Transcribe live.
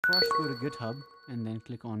first go to GitHub and then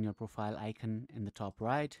click on your profile icon in the top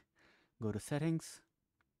right. Go to settings,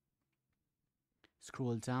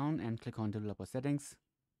 scroll down and click on developer settings.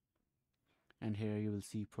 And here you will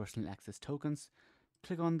see personal access tokens.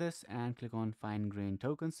 Click on this and click on fine-grained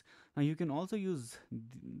tokens. Now you can also use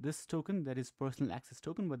this token, that is personal access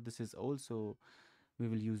token, but this is also, we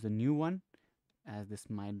will use the new one, as this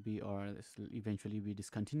might be, or this will eventually be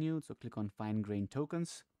discontinued. So click on fine-grained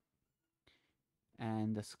tokens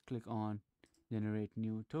and just click on generate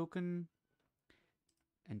new token.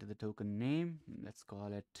 Enter the token name. Let's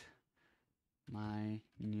call it my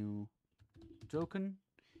new token.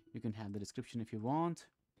 You can have the description if you want.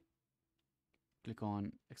 Click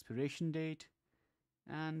on expiration date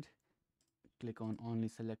and click on only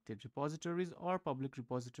selected repositories or public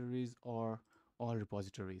repositories or all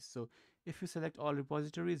repositories. So if you select all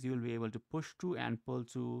repositories, you will be able to push to and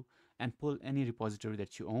pull any repository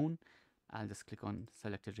that you own. I'll just click on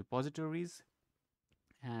selected repositories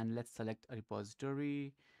and let's select a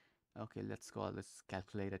repository. Okay, let's call this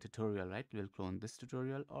calculator tutorial, right? We'll clone this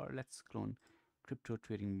tutorial, or let's clone crypto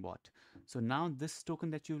trading bot. So now this token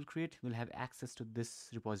that you will create will have access to this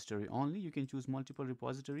repository only. You can choose multiple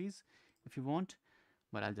repositories if you want,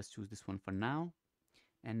 but I'll just choose this one for now.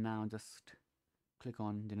 And now just click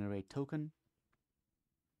on generate token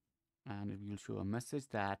and it will show a message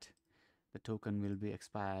that the token will be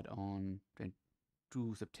expired on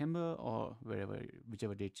 22 September or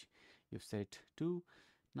whichever date you've set to.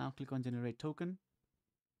 Now click on generate token.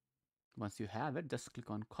 Once you have it, just click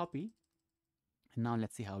on copy. And now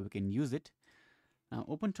let's see how we can use it. Now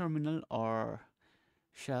open terminal or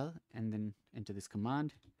shell and then enter this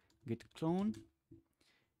command git clone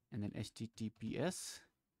and then https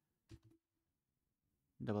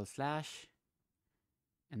 /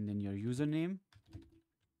 and then your username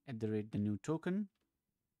 @ the new token.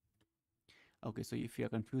 Okay, so if you are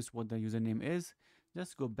confused what the username is,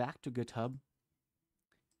 just go back to GitHub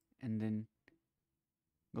and then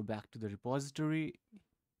go back to the repository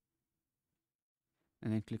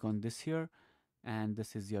and then click on this here, and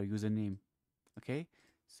this is your username. Okay,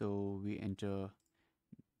 so we enter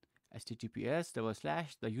https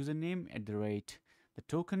 / the username @ the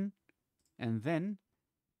token, and then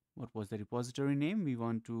what was the repository name? We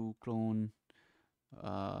want to clone,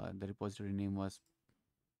 the repository name was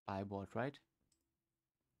PyBot, right?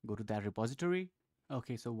 Go to that repository.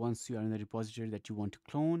 Okay, so once you are in the repository that you want to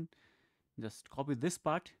clone, just copy this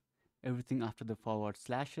part, everything after the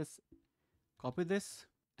 /, copy this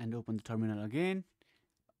and open the terminal again.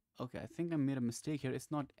 Okay, I think I made a mistake here.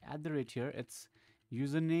 It's not @ here, it's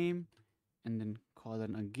username and then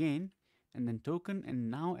colon again and then token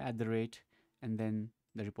and now @ and then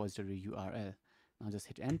the repository URL. Now just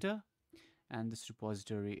hit enter and this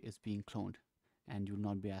repository is being cloned and you will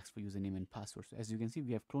not be asked for username and password. So as you can see,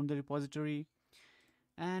 we have cloned the repository,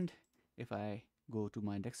 and if I go to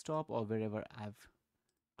my desktop or wherever I've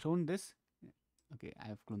cloned this, okay,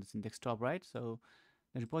 I've cloned this in desktop, right? So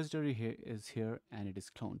the repository here is here and it is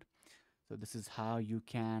cloned. So this is how you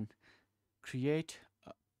can create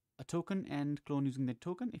a token and clone using that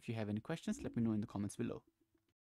token. If you have any questions, let me know in the comments below.